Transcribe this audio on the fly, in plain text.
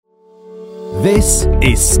This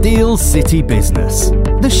is Steel City Business,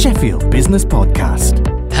 the Sheffield Business Podcast.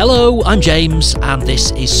 Hello, I'm James, and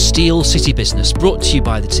this is Steel City Business, brought to you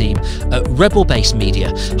by the team at Rebel Base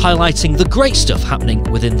Media, highlighting the great stuff happening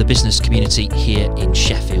within the business community here in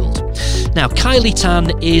Sheffield. Now, Kylie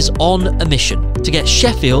Tan is on a mission to get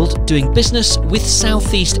Sheffield doing business with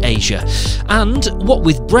Southeast Asia. And what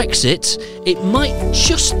with Brexit, it might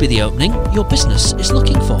just be the opening your business is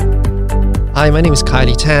looking for. Hi, my name is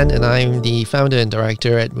Kylie Tan, and I'm the founder and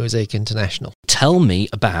director at Mosaic International. Tell me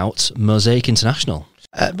about Mosaic International.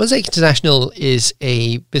 Mosaic International is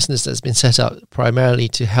a business that's been set up primarily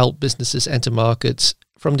to help businesses enter markets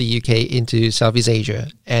from the UK into Southeast Asia,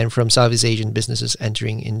 and from Southeast Asian businesses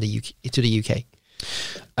entering into the UK.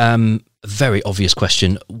 Very obvious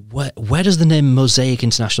question. Where does the name Mosaic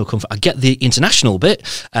International come from? I get the international bit.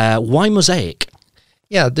 Why Mosaic?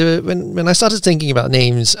 Yeah, when I started thinking about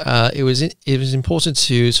names, it was important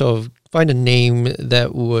to sort of find a name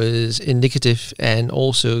that was indicative and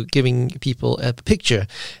also giving people a picture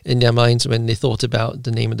in their minds when they thought about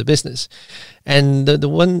the name of the business. And the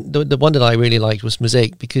one that I really liked was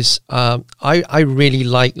Mosaic, because I really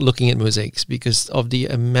like looking at mosaics because of the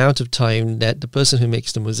amount of time that the person who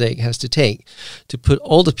makes the mosaic has to take to put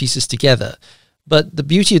all the pieces together. But the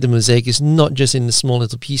beauty of the mosaic is not just in the small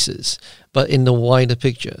little pieces, but in the wider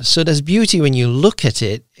picture. So there's beauty when you look at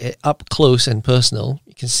it up close and personal.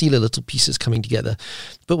 You can see the little pieces coming together.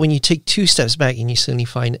 But when you take two steps back and you suddenly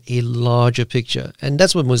find a larger picture. And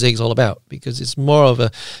that's what Mosaic is all about, because it's more of a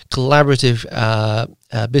collaborative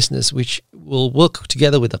business which will work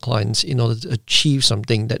together with the clients in order to achieve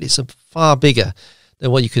something that is far bigger than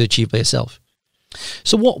what you could achieve by yourself.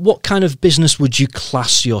 So what kind of business would you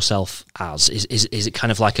class yourself as? Is it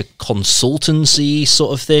kind of like a consultancy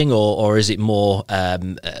sort of thing, or is it more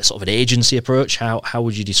sort of an agency approach? How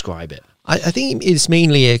would you describe it? I think it's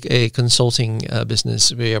mainly a consulting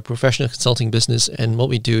business. We're a professional consulting business, and what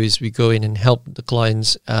we do is we go in and help the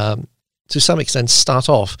clients to some extent start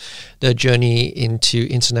off their journey into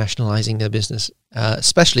internationalizing their business,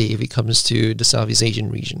 especially if it comes to the Southeast Asian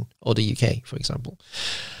region or the UK, for example.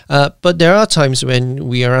 But there are times when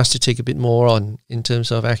we are asked to take a bit more on in terms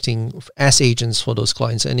of acting as agents for those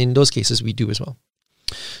clients, and in those cases we do as well.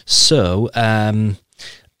 So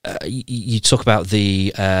you talk about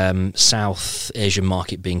the South Asian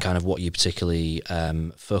market being kind of what you particularly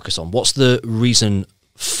focus on. What's the reason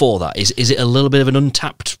for that? Is it a little bit of an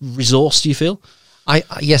untapped resource, do you feel?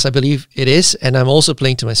 Yes, I believe it is, and I'm also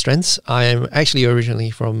playing to my strengths. I am actually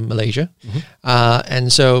originally from Malaysia,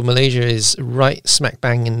 and so Malaysia is right smack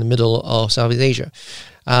bang in the middle of Southeast Asia.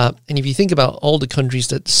 And if you think about all the countries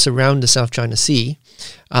that surround the South China Sea,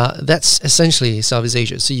 that's essentially Southeast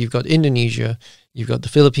Asia. So you've got Indonesia, you've got the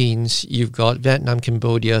Philippines, you've got Vietnam,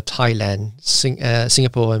 Cambodia, Thailand,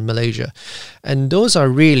 Singapore and Malaysia. And those are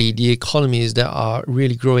really the economies that are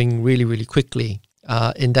really growing really, really quickly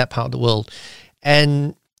in that part of the world.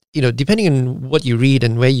 And, you know, depending on what you read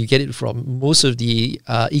and where you get it from, most of the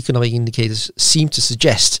economic indicators seem to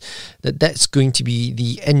suggest that that's going to be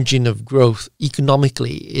the engine of growth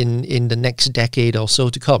economically in the next decade or so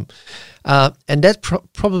to come. And that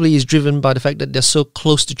probably is driven by the fact that they're so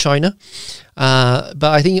close to China. But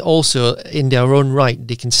I think also in their own right,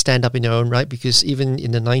 they can stand up in their own right, because even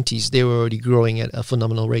in the 90s, they were already growing at a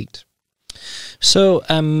phenomenal rate. So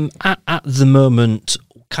at the moment,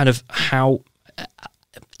 kind of how...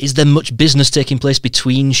 is there much business taking place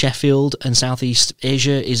between Sheffield and Southeast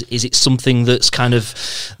Asia? Is it something that's kind of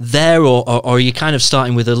there, or are you kind of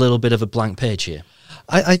starting with a little bit of a blank page here?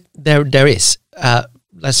 There is.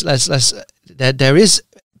 There is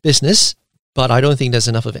business, but I don't think there's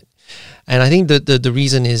enough of it. And I think the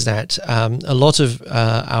reason is that a lot of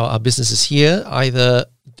our businesses here either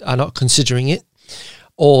are not considering it,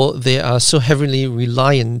 or they are so heavily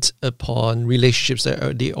reliant upon relationships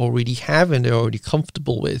that they already have and they're already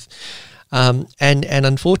comfortable with. And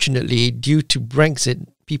unfortunately, due to Brexit,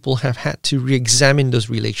 people have had to re-examine those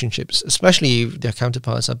relationships, especially if their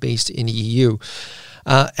counterparts are based in the EU.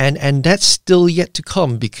 And that's still yet to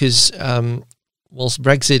come, because whilst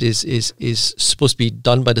Brexit is supposed to be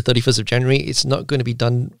done by the 31st of January, it's not going to be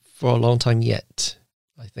done for a long time yet,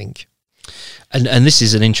 I think. And this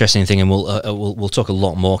is an interesting thing, and we'll talk a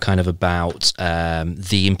lot more kind of about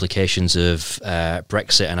the implications of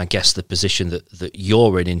Brexit, and I guess the position that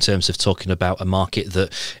you're in terms of talking about a market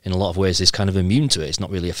that in a lot of ways is kind of immune to it. It's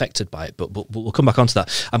not really affected by it, but we'll come back onto that.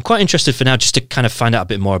 I'm quite interested for now just to kind of find out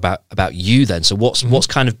a bit more about you then. So what's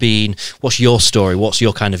your story? What's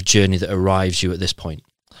your kind of journey that arrives you at this point?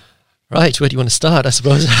 Right, where do you want to start, I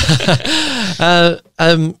suppose?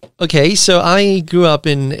 Okay, so I grew up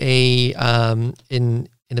in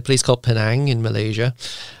in a place called Penang in Malaysia.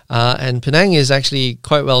 And Penang is actually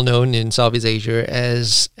quite well known in Southeast Asia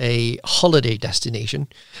as a holiday destination.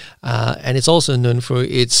 And it's also known for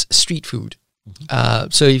its street food.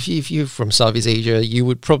 So if you're from Southeast Asia, you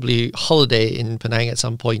would probably holiday in Penang at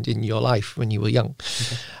some point in your life when you were young.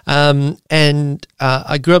 And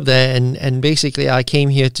I grew up there, and basically I came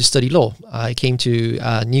here to study law. I came to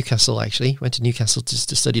Newcastle, actually, went to Newcastle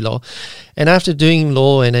to study law. And after doing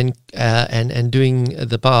law and then and doing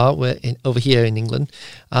the bar over here in England,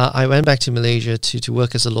 I went back to Malaysia to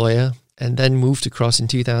work as a lawyer, and then moved across in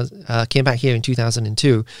 2000, came back here in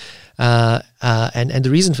 2002. And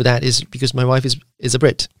the reason for that is because my wife is a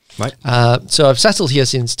Brit. Right. So I've settled here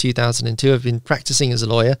since 2002. I've been practicing as a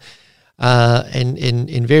lawyer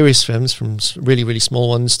in various firms, from really, really small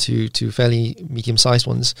ones to fairly medium-sized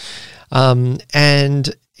ones.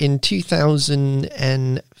 And in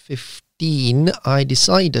 2015, I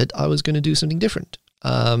decided I was going to do something different.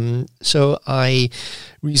 So I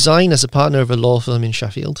resigned as a partner of a law firm in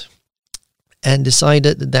Sheffield and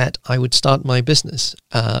decided that I would start my business,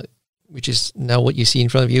 which is now what you see in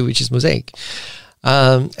front of you, which is Mosaic.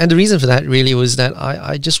 And the reason for that really was that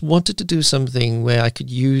I just wanted to do something where I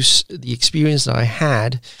could use the experience that I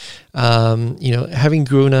had, having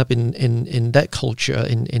grown up in that culture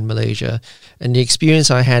in Malaysia, and the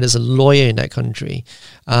experience I had as a lawyer in that country,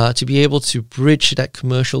 to be able to bridge that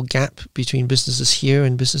commercial gap between businesses here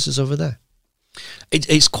and businesses over there.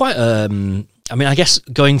 It's quite I mean, I guess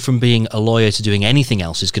going from being a lawyer to doing anything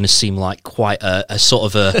else is going to seem like quite a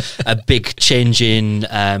sort of a big change in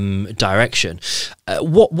direction.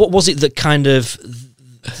 What was it that kind of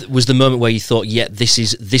was the moment where you thought, yeah, this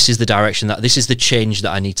is the direction, that this is the change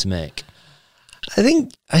that I need to make? I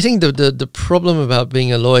think the problem about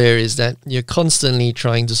being a lawyer is that you're constantly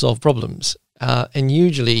trying to solve problems, and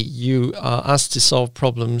usually you are asked to solve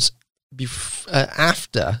problems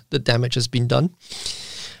after the damage has been done.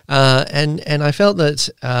 And I felt that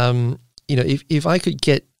if I could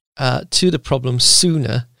get to the problem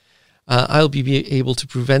sooner, I'll be able to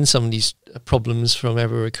prevent some of these problems from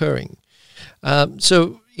ever occurring.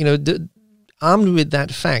 So armed with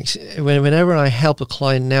that fact, whenever I help a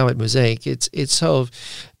client now at Mosaic, it's sort of,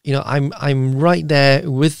 I'm right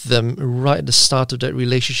there with them right at the start of that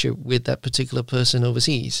relationship with that particular person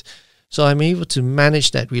overseas. So I'm able to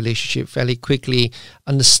manage that relationship fairly quickly,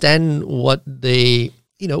 understand what they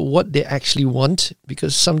actually want,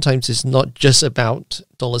 because sometimes it's not just about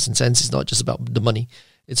dollars and cents. It's not just about the money.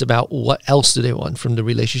 It's about what else do they want from the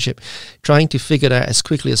relationship, trying to figure that out as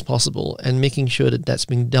quickly as possible and making sure that that's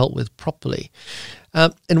being dealt with properly.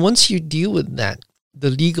 And once you deal with that, the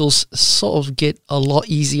legals sort of get a lot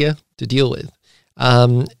easier to deal with.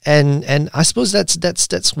 And I suppose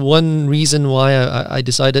that's one reason why I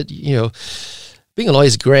decided, being a lawyer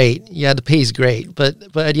is great. Yeah, the pay is great. But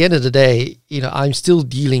at the end of the day, I'm still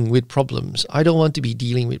dealing with problems. I don't want to be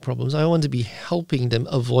dealing with problems. I want to be helping them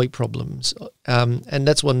avoid problems. And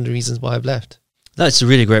that's one of the reasons why I've left. That's a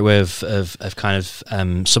really great way of kind of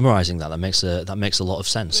summarising that. That makes a lot of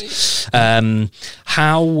sense.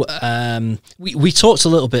 We talked a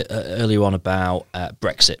little bit earlier on about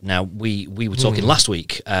Brexit. Now we were talking last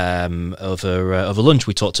week over lunch.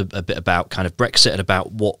 We talked a bit about kind of Brexit and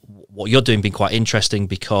about what you're doing being quite interesting,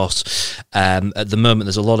 because at the moment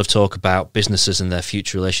there's a lot of talk about businesses and their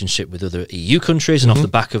future relationship with other EU countries, and off the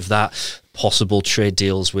back of that, possible trade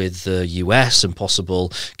deals with the US and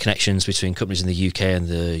possible connections between companies in the UK and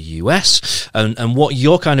the US. And what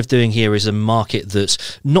you're kind of doing here is a market that's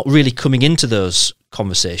not really coming into those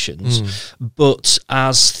conversations, but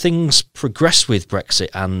as things progress with Brexit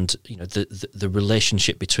and the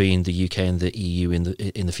relationship between the UK and the EU in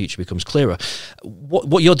the future becomes clearer,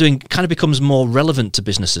 what you're doing kind of becomes more relevant to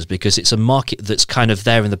businesses, because it's a market that's kind of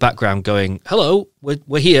there in the background going, hello,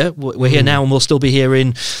 we're here now, and we'll still be here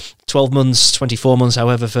in 12 months, 24 months,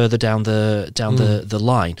 however further down the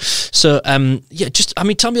line. So tell me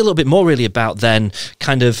a little bit more really about then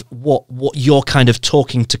kind of what you're kind of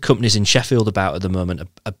talking to companies in Sheffield about at the moment,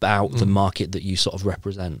 about the market that you sort of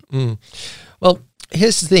represent. Well,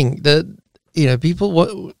 here's the thing,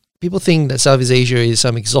 people think that Southeast Asia is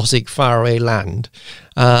some exotic faraway land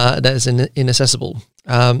that is inaccessible.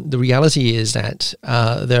 The reality is that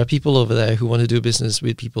there are people over there who want to do business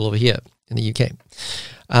with people over here in the UK.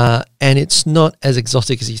 And it's not as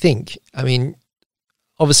exotic as you think. I mean,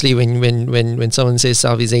 obviously, when someone says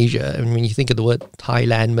Southeast Asia, and when you think of the word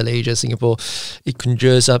Thailand, Malaysia, Singapore, it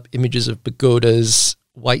conjures up images of pagodas,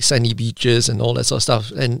 white sandy beaches, and all that sort of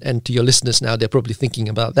stuff. And to your listeners now, they're probably thinking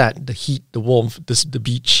about that: the heat, the warmth, the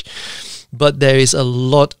beach. but there is a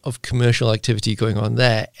lot of commercial activity going on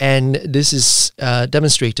there. And this is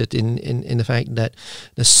demonstrated in the fact that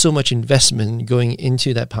there's so much investment going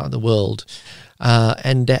into that part of the world.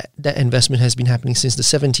 And that investment has been happening since the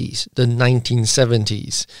 70s, the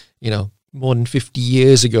 1970s, more than 50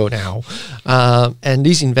 years ago now. And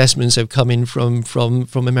these investments have come in from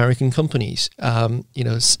American companies. One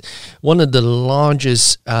of the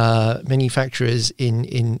largest manufacturers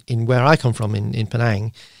in where I come from, in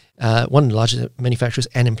Penang, one of the largest manufacturers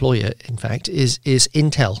and employer, in fact, is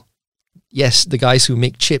Intel. Yes, the guys who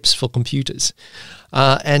make chips for computers.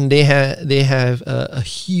 And they have a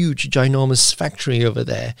huge, ginormous factory over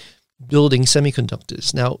there building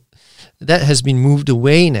semiconductors. Now, that has been moved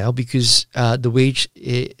away now because the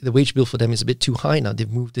wage bill for them is a bit too high now. They've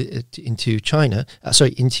moved it into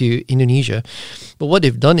into Indonesia. But what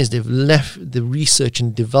they've done is they've left the research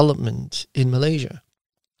and development in Malaysia.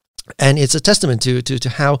 And it's a testament to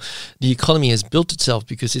how the economy has built itself,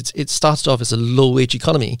 because it started off as a low-wage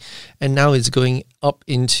economy, and now it's going up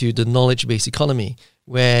into the knowledge-based economy,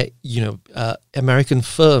 where American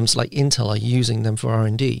firms like Intel are using them for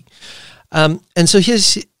R&D. And so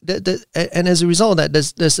here's and as a result of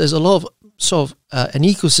that, there's a lot of sort of an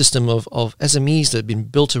ecosystem of SMEs that have been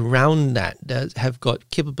built around that have got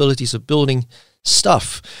capabilities of building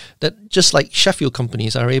stuff that just like Sheffield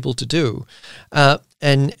companies are able to do.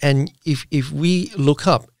 And if we look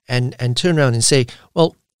up and turn around and say,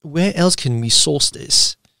 well, where else can we source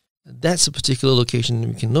this? That's a particular location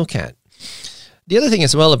we can look at. The other thing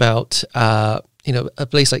as well about a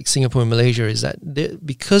place like Singapore and Malaysia is that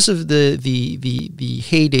because of the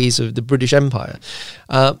heydays of the British Empire,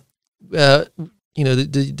 the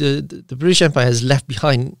British Empire has left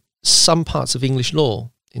behind some parts of English law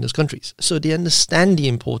in those countries, so they understand the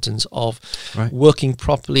importance of working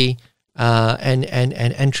properly and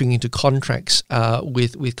entering into contracts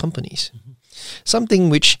with companies. Mm-hmm. Something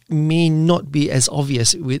which may not be as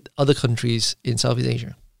obvious with other countries in Southeast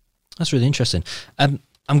Asia. That's really interesting.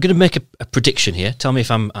 I'm going to make a prediction here. Tell me if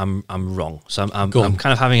I'm wrong. So I'm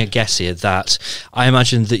kind of having a guess here that I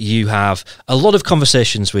imagine that you have a lot of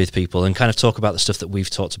conversations with people and kind of talk about the stuff that we've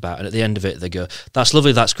talked about, and at the end of it they go, "That's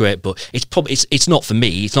lovely, that's great, but it's not for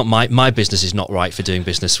me. It's not my business is not right for doing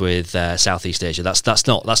business with Southeast Asia. That's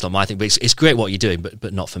not my thing. But it's great what you're doing,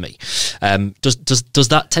 but not for me." Does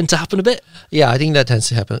that tend to happen a bit? Yeah, I think that tends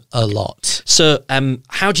to happen a lot. So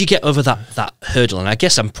how do you get over that hurdle? And I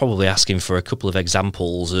guess I'm probably asking for a couple of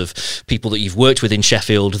examples of people that you've worked with in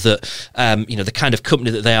Sheffield that the kind of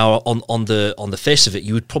company that they are on the face of it,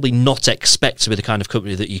 you would probably not expect to be the kind of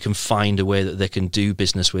company that you can find a way that they can do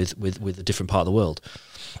business with a different part of the world.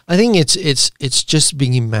 I think it's just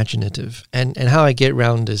being imaginative, and how I get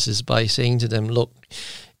around this is by saying to them, look,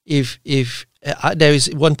 if there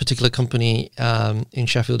is one particular company in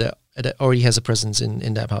Sheffield that already has a presence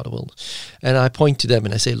in that part of the world, and I point to them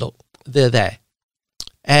and I say, look, they're there.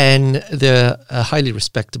 And they're a highly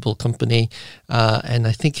respectable company, and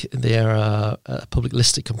I think they're a public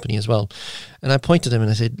listed company as well. And I point to them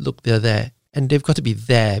and I said, look, they're there. And they've got to be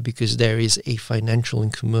there because there is a financial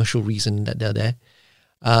and commercial reason that they're there.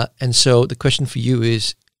 And so the question for you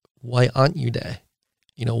is, why aren't you there?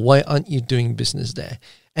 Why aren't you doing business there?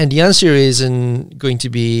 And the answer isn't going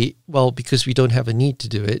to be, well, because we don't have a need to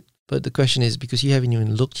do it. But the question is because you haven't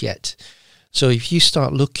even looked yet. So if you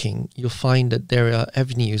start looking, you'll find that there are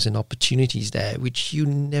avenues and opportunities there which you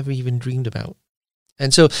never even dreamed about.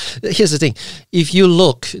 And so here's the thing. If you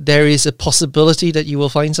look, there is a possibility that you will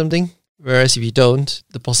find something, whereas if you don't,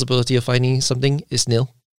 the possibility of finding something is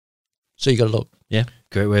nil. So you got to look. Yeah,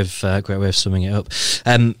 great way of summing it up.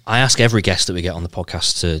 I ask every guest that we get on the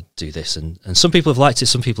podcast to do this, and some people have liked it,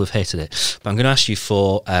 some people have hated it. But I'm going to ask you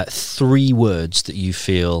for 3 words that you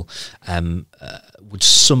feel would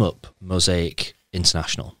sum up Mosaic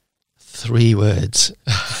International. 3 words.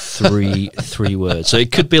 Three words. So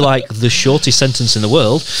it could be like the shortest sentence in the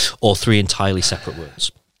world, or 3 entirely separate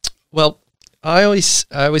words. Well, I always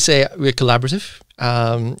say we're collaborative,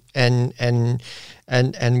 and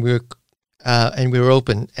we're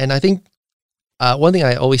open. And I think one thing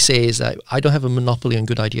I always say is that I don't have a monopoly on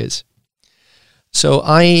good ideas. So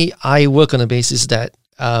I work on a basis that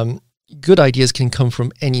good ideas can come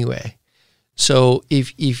from anywhere. So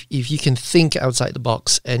if you can think outside the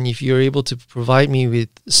box, and if you're able to provide me with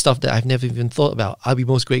stuff that I've never even thought about, I'll be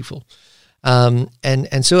most grateful.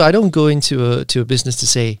 And so I don't go into a business to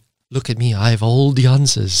say, look at me, I have all the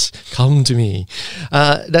answers, come to me.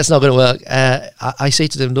 That's not going to work. I say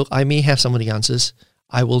to them, look, I may have some of the answers.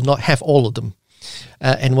 I will not have all of them.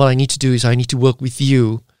 And what I need to do is I need to work with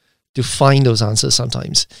you to find those answers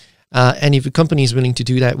sometimes. And if a company is willing to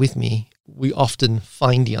do that with me, we often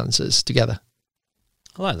find the answers together.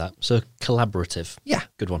 I like that. So collaborative. Yeah.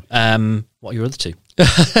 Good one. What are your other two?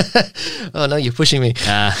 Oh, no, you're pushing me. You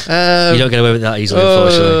don't get away with that easily,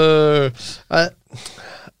 unfortunately.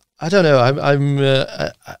 I don't know.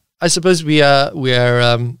 I suppose we are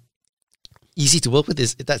easy to work with.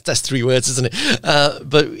 That's 3 words, isn't it?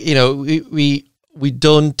 But you know, we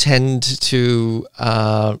don't tend to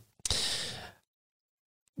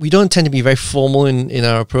be very formal in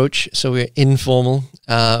our approach. So we're informal.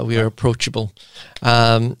 We are approachable.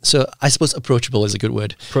 So I suppose approachable is a good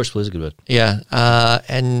word. Approachable is a good word. Yeah.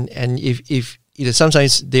 And if you know,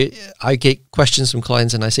 sometimes I get questions from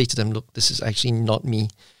clients and I say to them, look, this is actually not me.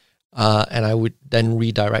 And I would then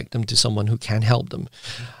redirect them to someone who can help them.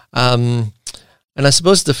 And I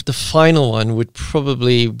suppose the final one would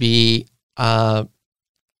probably be, I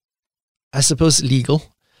suppose, legal,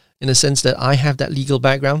 in the sense that I have that legal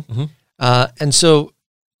background. And so,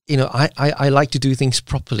 you know, I like to do things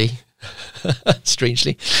properly,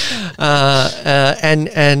 strangely.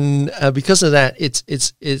 And because of that,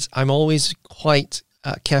 it's I'm always quite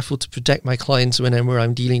careful to protect my clients whenever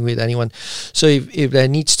I'm dealing with anyone. So if there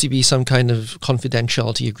needs to be some kind of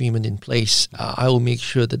confidentiality agreement in place, I will make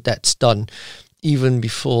sure that that's done even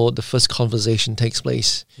before the first conversation takes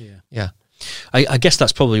place. Yeah. I guess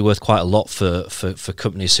that's probably worth quite a lot for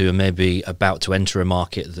companies who are maybe about to enter a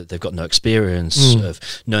market that they've got no experience of,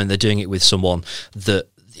 knowing they're doing it with someone that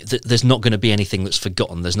there's not going to be anything that's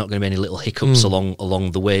forgotten. There's not going to be any little hiccups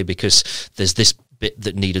along the way, because there's this bit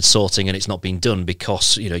that needed sorting and it's not been done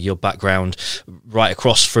because, you know, your background right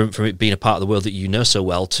across from it being a part of the world that you know so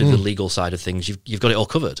well to the legal side of things, you've got it all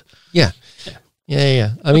covered. Yeah.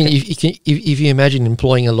 I mean, if you imagine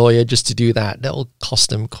employing a lawyer just to do that will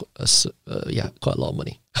cost them quite a lot of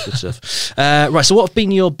money. Good stuff. Right, so what have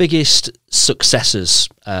been your biggest successes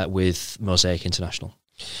with Mosaic International?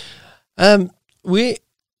 We're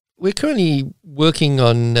currently working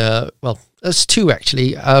on there's 2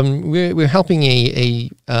 actually. We're helping a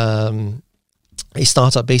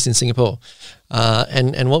startup based in Singapore,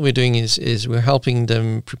 and what we're doing is we're helping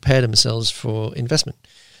them prepare themselves for investment.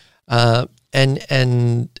 And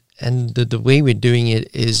the way we're doing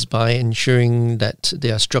it is by ensuring that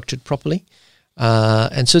they are structured properly.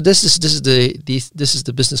 And so this is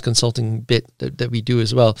the business consulting bit that we do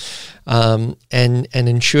as well, and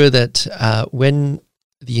ensure that when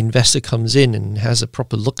the investor comes in and has a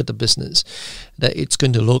proper look at the business, that it's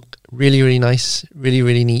going to look really, really nice, really,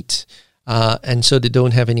 really neat. And so they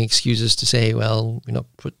don't have any excuses to say, well, we're not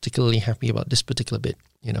particularly happy about this particular bit,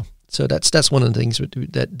 you know. So that's one of the things that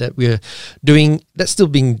we're doing. That's still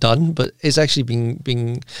being done, but it's actually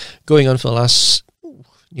been going on for the last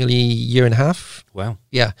nearly year and a half. Wow.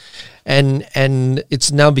 Yeah. And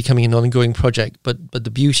it's now becoming an ongoing project. But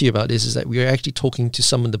the beauty about this is that we are actually talking to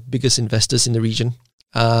some of the biggest investors in the region.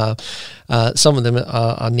 Some of them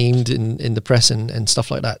are named in the press and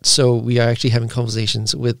stuff like that. So we are actually having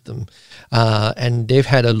conversations with them, and they've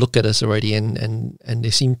had a look at us already, and they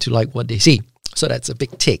seem to like what they see. So that's a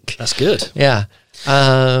big tick. That's good. Yeah.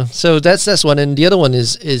 So that's one, and the other one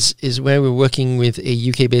is where we're working with a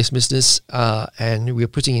UK based business, and we're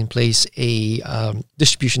putting in place a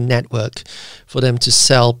distribution network for them to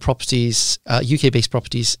sell properties, UK based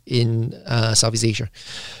properties in Southeast Asia.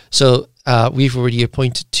 So we've already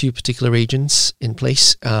appointed 2 particular agents in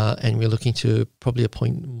place, and we're looking to probably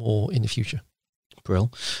appoint more in the future.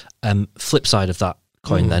 Brill. Flip side of that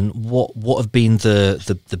coin then, what have been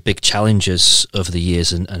the big challenges over the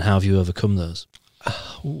years, and how have you overcome those?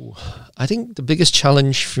 I think the biggest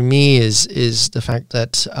challenge for me is the fact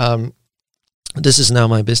that this is now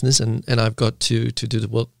my business, and I've got to do the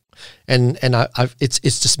work. And it's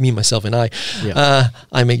just me, myself, and I. Yeah.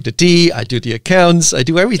 I make the tea, I do the accounts, I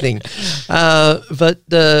do everything. But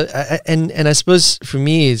I suppose for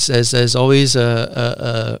me, there's always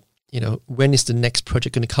you know, when is the next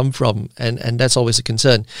project going to come from, and that's always a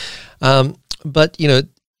concern. But you know,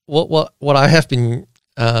 what I have been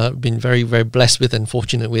very, very blessed with and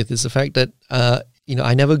fortunate with is the fact that you know,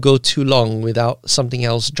 I never go too long without something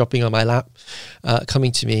else dropping on my lap,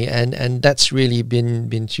 coming to me, and that's really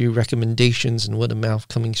been through recommendations and word of mouth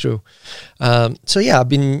coming through. So yeah,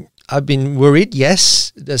 I've been worried.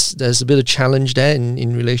 Yes, there's a bit of challenge there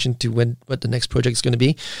in relation to what the next project is going to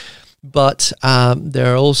be. But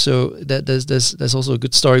there are also there's also a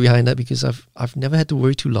good story behind that, because I've never had to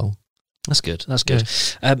worry too long. That's good. That's good.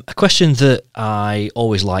 Yeah. A question that I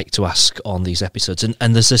always like to ask on these episodes,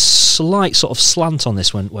 and there's a slight sort of slant on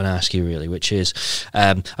this when I ask you, really, which is,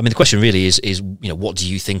 I mean, the question really is, you know, what do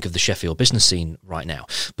you think of the Sheffield business scene right now?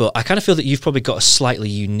 But I kind of feel that you've probably got a slightly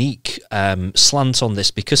unique slant on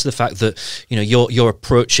this because of the fact that you're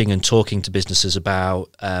approaching and talking to businesses about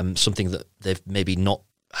something that they've maybe not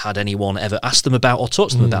had anyone ever ask them about or talk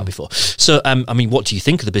to them about before. So, what do you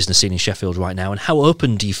think of the business scene in Sheffield right now, and how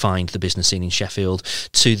open do you find the business scene in Sheffield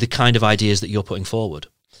to the kind of ideas that you're putting forward?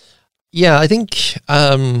 Yeah, I think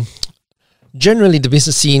generally the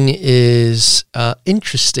business scene is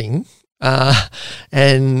interesting,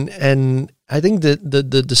 and I think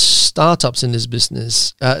the startups in this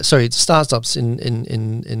business, startups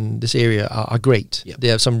in this area are great. Yep. They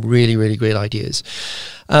have some really, really great ideas.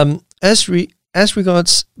 As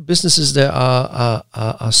regards businesses that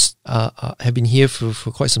have been here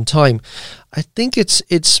for quite some time, I think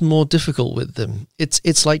it's more difficult with them.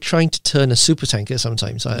 It's like trying to turn a supertanker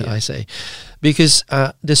sometimes. I say, because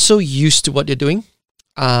they're so used to what they're doing,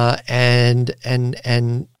 and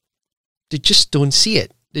they just don't see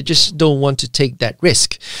it. They just don't want to take that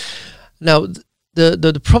risk. Now,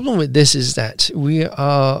 the problem with this is that we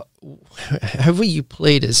are, however you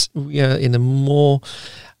play this, we are in a more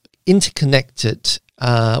interconnected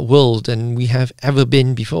world than we have ever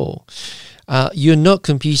been before. You're not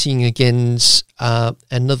competing against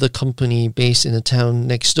another company based in a town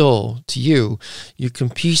next door to you. You're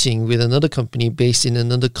competing with another company based in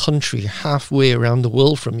another country halfway around the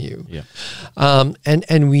world from you. Yeah.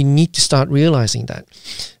 And we need to start realizing that.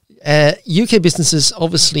 UK businesses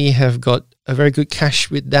obviously have got a very good cash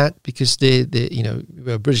with that because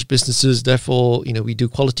we're British businesses, therefore we do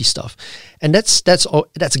quality stuff, and that's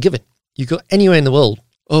a given. You go anywhere in the world,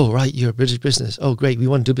 oh right, you're a British business, oh great, we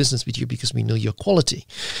want to do business with you because we know your quality.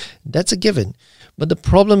 That's a given. But the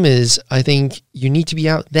problem is, I think you need to be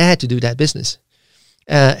out there to do that business,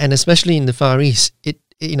 and especially in the Far East,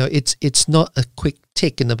 it's not a quick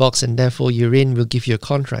tick in the box and therefore you're in, we'll give you a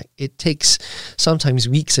contract. It takes sometimes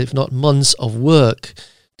weeks, if not months of work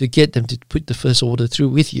to get them to put the first order through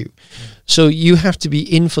with you. So you have to be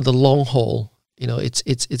in for the long haul.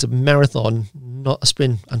 It's a marathon, not a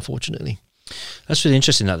sprint, unfortunately. That's really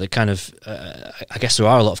interesting. That kind of, I guess there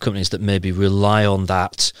are a lot of companies that maybe rely on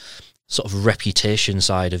that sort of reputation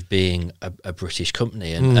side of being a British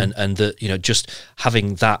company, and that just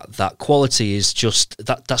having that quality is just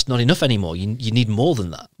that's not enough anymore. You need more than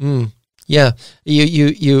that. Yeah,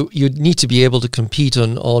 you need to be able to compete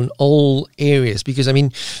on all areas, because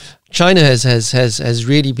China has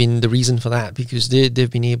really been the reason for that, because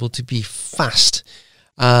they've been able to be fast,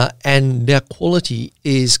 and their quality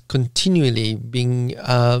is continually being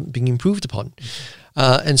improved upon.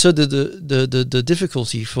 And so the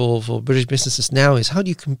difficulty for British businesses now is, how do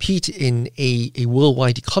you compete in a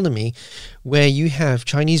worldwide economy where you have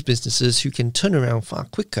Chinese businesses who can turn around far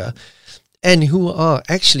quicker and who are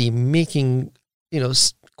actually making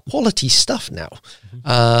quality stuff now,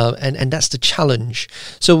 and that's the challenge.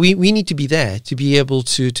 So we need to be there to be able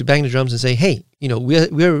to bang the drums and say, hey,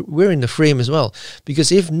 we're in the frame as well,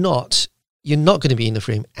 because if not, you're not going to be in the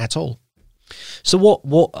frame at all. So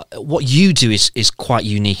what you do is quite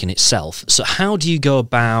unique in itself. So how do you go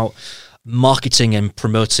about marketing and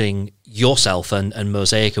promoting yourself and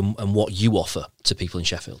Mosaic and what you offer to people in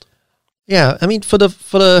Sheffield? Yeah, for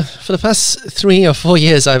the past 3 or 4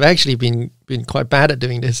 years, I've actually been quite bad at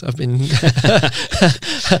doing this. I've been,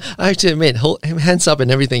 I have to admit, hands up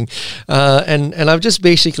and everything, and I've just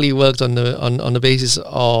basically worked on the basis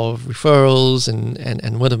of referrals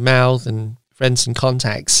and word of mouth and friends and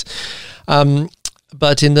contacts.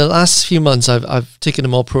 But in the last few months, I've taken a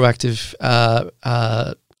more proactive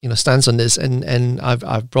stance on this, and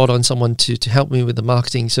I've brought on someone to help me with the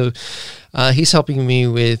marketing. So he's helping me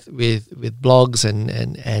with blogs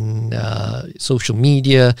and social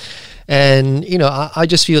media, and I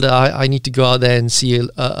just feel that I need to go out there and see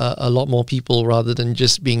a lot more people rather than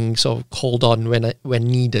just being sort of called on when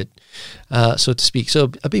needed, so to speak.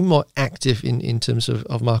 So a bit more active in terms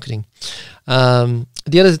of marketing.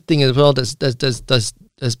 The other thing as well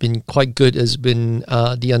that's been quite good has been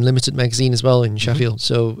the Unlimited magazine as well in Sheffield.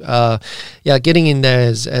 So getting in there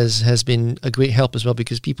has been a great help as well,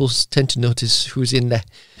 because people tend to notice who's in there.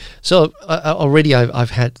 So already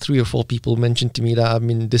I've had 3 or 4 people mention to me that I'm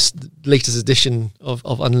in this latest edition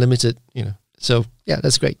of Unlimited. So yeah,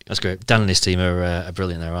 that's great. That's great. Dan and his team are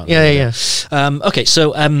brilliant there, aren't they? Yeah. Okay,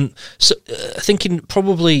 so thinking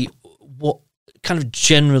probably what kind of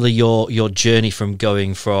generally your journey from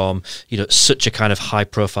going from such a kind of high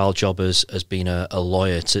profile job as being a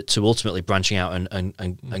lawyer to ultimately branching out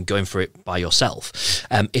and going for it by yourself.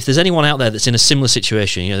 If there's anyone out there that's in a similar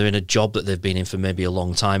situation, they're in a job that they've been in for maybe a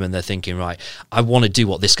long time and they're thinking, right, I want to do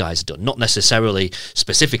what this guy's done, not necessarily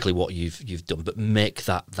specifically what you've done, but make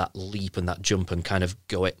that leap and that jump and kind of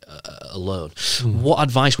go it alone. What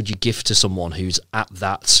advice would you give to someone who's at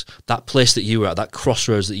that place that you were at, that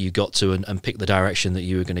crossroads that you got to, and pick the direction that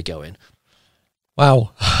you were going to go in?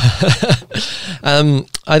 Wow. I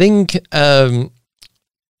think the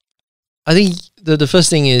first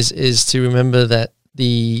thing is to remember that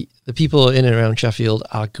the people in and around Sheffield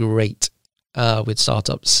are great with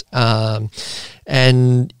startups,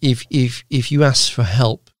 and if you ask for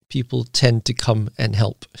help, people tend to come and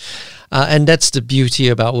help, and that's the beauty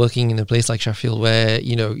about working in a place like Sheffield, where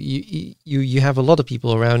you have a lot of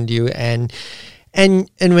people around you, and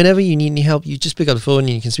whenever you need any help, you just pick up the phone and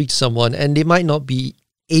you can speak to someone, and they might not be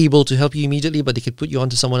able to help you immediately, but they could put you on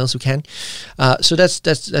to someone else who can. So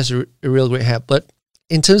that's a real great help. But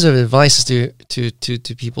in terms of advice to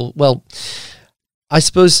people, well, I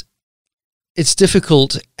suppose it's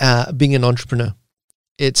difficult being an entrepreneur.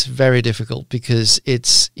 It's very difficult because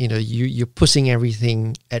it's, you're putting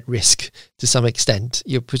everything at risk to some extent.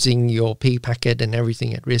 You're putting your pay packet and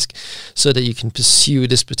everything at risk so that you can pursue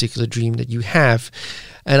this particular dream that you have.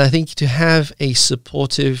 And I think to have a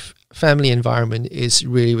supportive family environment is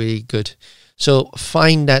really, really good. So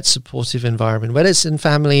find that supportive environment, whether it's in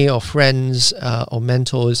family or friends or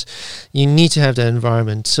mentors. You need to have that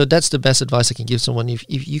environment. So that's the best advice I can give someone. If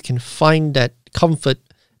you can find that comfort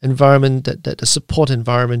environment, that support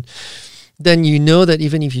environment, then you know that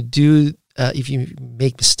even if you do, if you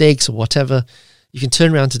make mistakes or whatever, you can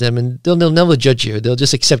turn around to them and they'll never judge you. They'll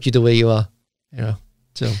just accept you the way you are.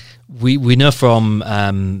 So we know from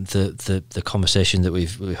the conversation that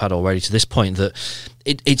we've had already to this point that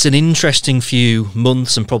it's an interesting few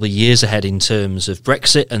months and probably years ahead in terms of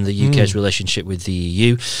Brexit and the UK's relationship with the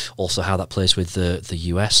EU, also how that plays with the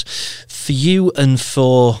US. For you and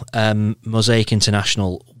for Mosaic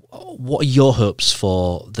International, what are your hopes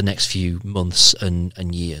for the next few months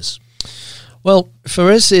and years? Well,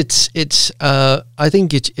 for us, it's I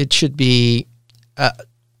think it should be.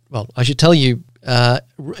 Well, I should tell you,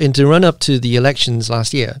 in the run up to the elections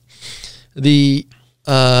last year, the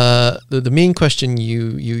main question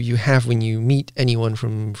you have when you meet anyone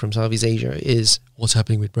from Southeast Asia is what's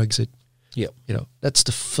happening with Brexit. Yeah, that's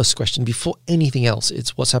the first question before anything else.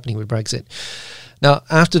 It's what's happening with Brexit. Now,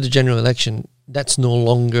 after the general election, that's no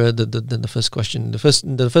longer the first question.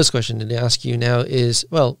 The first question that they ask you now is,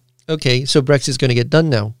 well, okay, so Brexit's going to get done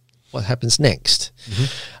now. What happens next?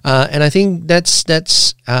 And I think that's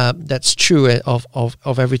true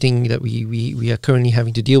of everything that we are currently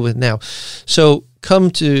having to deal with now. So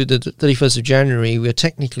come to the 31st of January, we are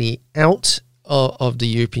technically out of the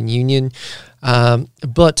European Union,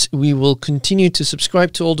 but we will continue to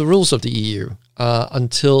subscribe to all the rules of the EU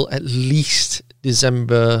until at least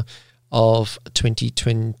December of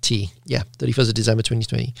 2020. 31st of December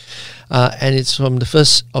 2020. And it's from the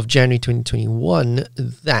 1st of January 2021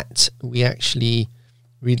 that we actually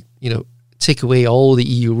take away all the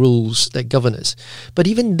EU rules that govern us. But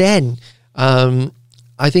even then,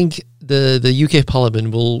 I think the UK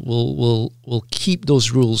Parliament will keep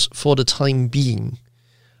those rules for the time being,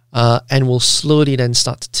 and will slowly then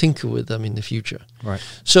start to tinker with them in the future. Right.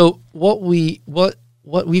 So what we've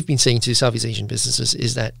been saying to Southeast Asian businesses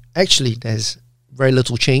is that actually there's very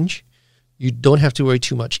little change. You don't have to worry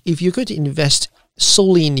too much. If you're going to invest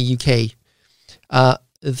solely in the UK,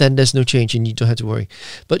 then there's no change and you don't have to worry.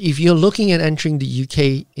 But if you're looking at entering the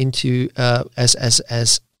UK into as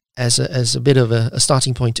a bit of a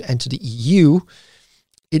starting point to enter the EU,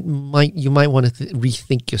 you might want to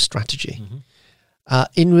rethink your strategy.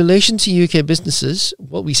 In relation to UK businesses,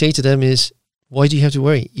 what we say to them is, why do you have to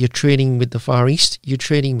worry? You're trading with the Far East. You're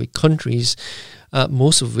trading with countries,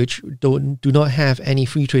 most of which do not have any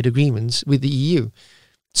free trade agreements with the EU.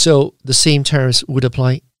 So the same tariffs would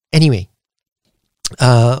apply anyway,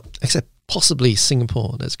 except possibly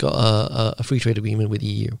Singapore that's got a free trade agreement with the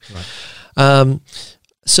EU. Right.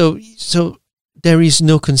 So there is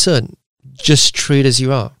no concern. Just trade as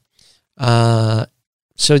you are.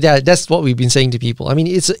 So that's what we've been saying to people. I mean,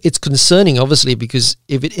 it's concerning, obviously, because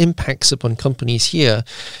if it impacts upon companies here,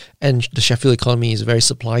 and the Sheffield economy is very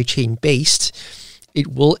supply chain based,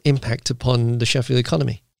 it will impact upon the Sheffield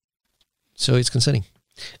economy. So it's concerning.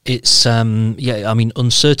 It's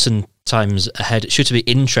uncertain times ahead. Sure to be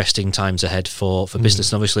interesting times ahead for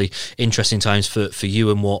business, and obviously interesting times for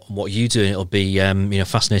you and what you do. And it'll be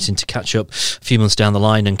fascinating to catch up a few months down the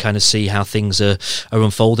line and kind of see how things are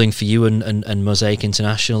unfolding for you and Mosaic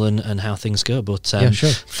International and how things go. But sure.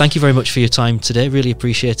 Thank you very much for your time today. Really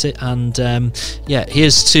appreciate it. And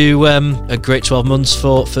here's to a great 12 months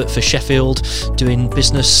for Sheffield doing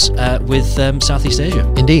business with Southeast Asia.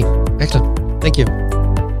 Indeed. Excellent. Thank you.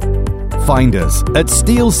 Find us at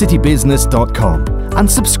steelcitybusiness.com and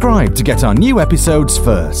subscribe to get our new episodes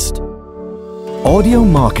first. Audio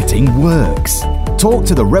marketing works. Talk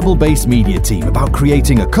to the Rebel Base Media team about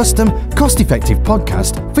creating a custom, cost-effective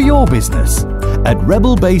podcast for your business at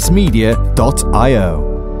rebelbasemedia.io.